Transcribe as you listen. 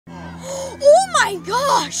Oh my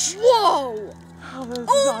gosh! Whoa!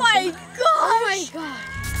 Oh my gosh! Oh my gosh!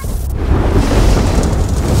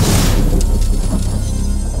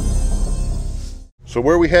 So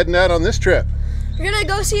where are we heading out on this trip? We're gonna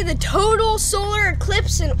go see the total solar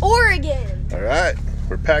eclipse in Oregon. All right,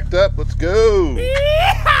 we're packed up. Let's go.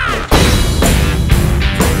 Yeah!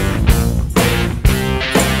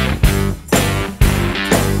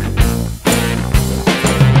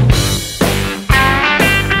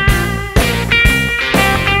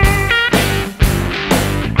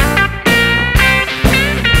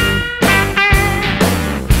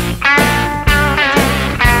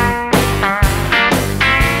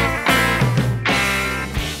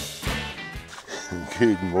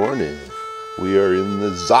 Good morning. We are in the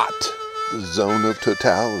ZOT, the zone of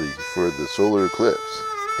totality for the solar eclipse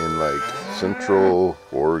in like central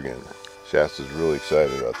Oregon. Shasta's really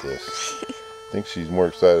excited about this. I think she's more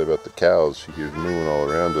excited about the cows she hears mooing all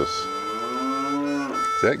around us.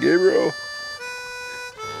 Is that Gabriel?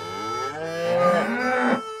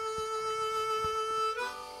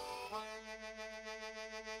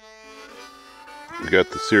 We got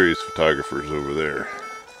the serious photographers over there.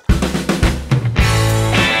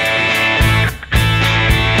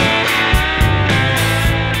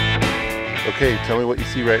 Okay, tell me what you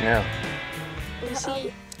see right now. We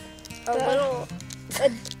see a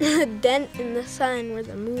dent in the sun where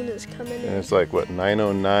the moon is coming in. And it's like, what,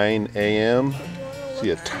 9:09 a.m.?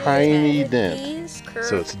 See a tiny dent.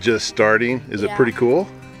 So it's just starting. Is it pretty cool?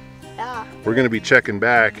 Yeah. We're going to be checking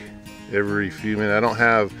back every few minutes. I don't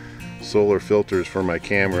have solar filters for my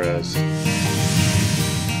cameras.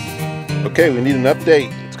 Okay, we need an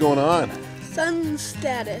update. What's going on? Sun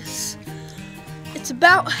status. It's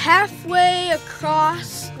about halfway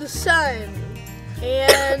across the sun,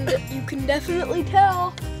 and you can definitely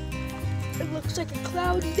tell it looks like a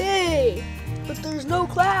cloudy day, but there's no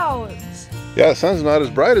clouds. Yeah, the sun's not as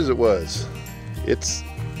bright as it was. It's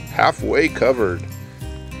halfway covered.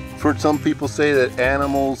 I've heard some people say that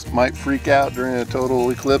animals might freak out during a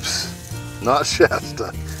total eclipse. Not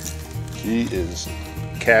Shasta. She is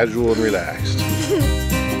casual and relaxed.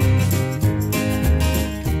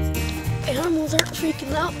 Animals aren't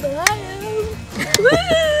freaking out, but I am.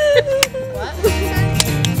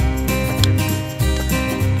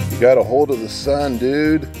 You got a hold of the sun,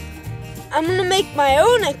 dude. I'm gonna make my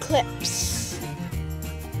own eclipse.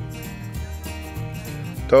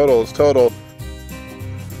 Total, it's total.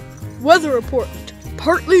 Weather report.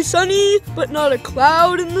 Partly sunny, but not a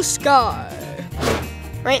cloud in the sky.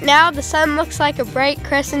 Right now, the sun looks like a bright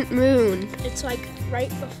crescent moon. It's like right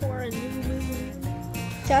before a new moon.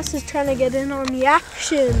 Jess is trying to get in on the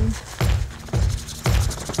action.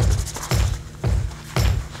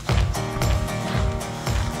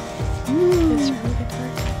 It's really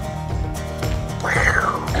dark.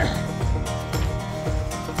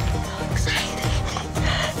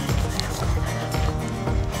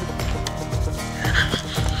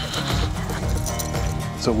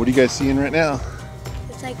 So what are you guys seeing right now?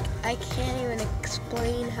 It's like, I can't even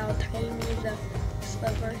explain how tiny the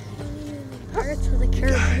sliver parts of the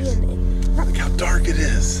Caribbean is. Look how dark it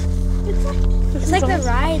is. It's like the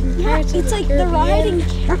ride in Pirates of It's the like the Caribbean. ride in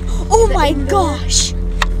Oh my gosh!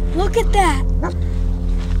 Look at that!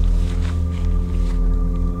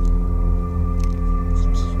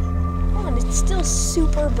 Oh, and it's still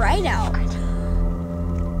super bright out.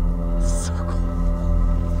 So cool.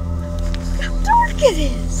 Look how dark it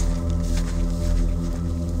is!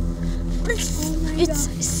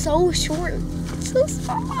 It's so short. It's so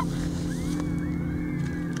small.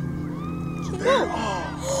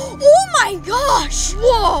 Oh my gosh!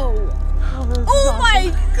 Whoa! Oh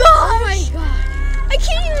my gosh! Oh my gosh! I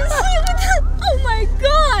can't even see it with that. Oh my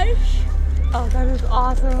gosh! Oh, that is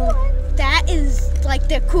awesome. That is like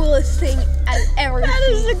the coolest thing I've ever seen. That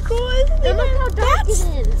is the coolest thing. And look how dark it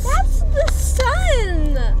is. That's the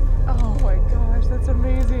sun. Oh my gosh, that's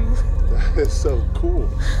amazing. That is so cool.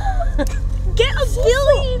 Get a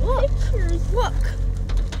billion pictures. Look.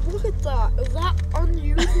 Look at that. Is that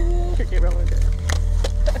unusual?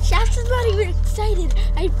 Shasta's not even excited.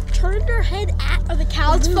 I turned her head at. Are the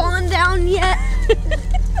cows falling down yet?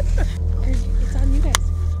 It's on you guys.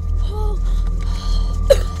 Oh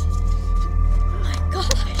my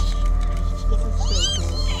gosh. This is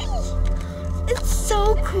so cool. It's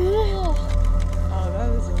so cool. Oh, that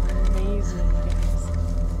is amazing, guys.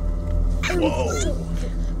 Whoa.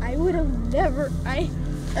 I would have never. I'm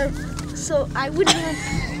so glad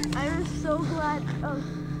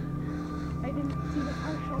I didn't see the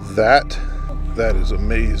partial. That is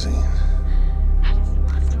amazing.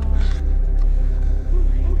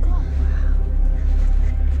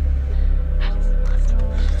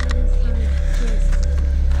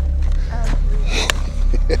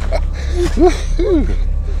 Woohoo!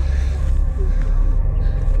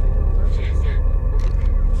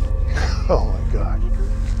 Oh my God.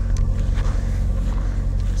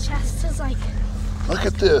 Shasta's like, Look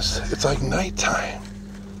at this. It's like nighttime.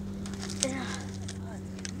 yeah.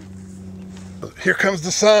 Here comes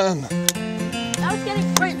the sun. Now it's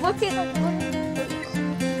getting bright. Look at it.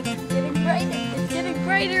 It's getting brighter. It's getting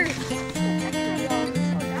brighter.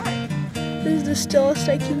 This is the stillest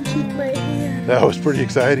I can keep my hand. That was pretty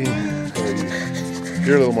exciting.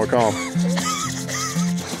 You're a little more calm.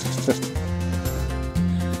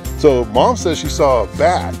 So Mom says she saw a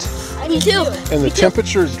bat Me too. and the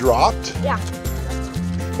temperatures dropped. Yeah.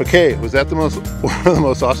 Okay, was that one of the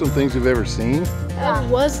most awesome things you've ever seen? That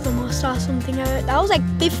was the most awesome thing That was like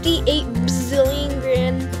 58 bazillion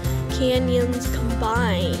Grand Canyons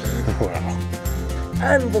combined. Wow.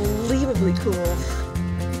 Unbelievably cool.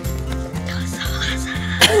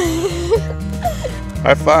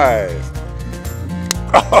 High five.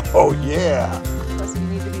 Oh yeah. Plus, you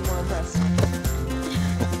need to be more impressed.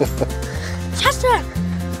 Chester!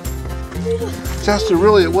 Chester,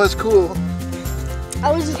 really, it was cool.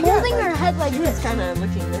 I was holding her head like He was this. kind of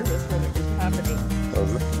looking nervous when it was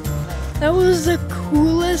happening. That was the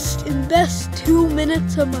coolest and best 2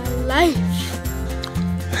 minutes of my life.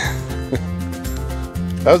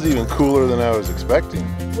 That was even cooler than I was expecting.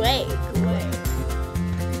 Way.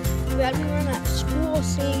 Glad we weren't at school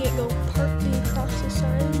seeing it go partly across the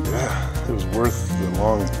sun. Yeah, it was worth the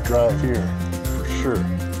long drive here, for sure.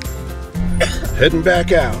 Heading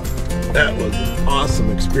back out. That was an awesome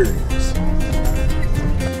experience.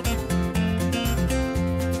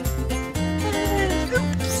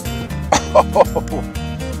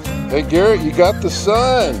 Oh, hey Garrett, you got the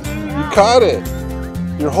sun. You caught it.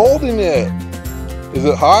 You're holding it. Is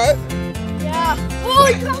it hot? Yeah. Oh,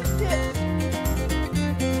 I dropped it.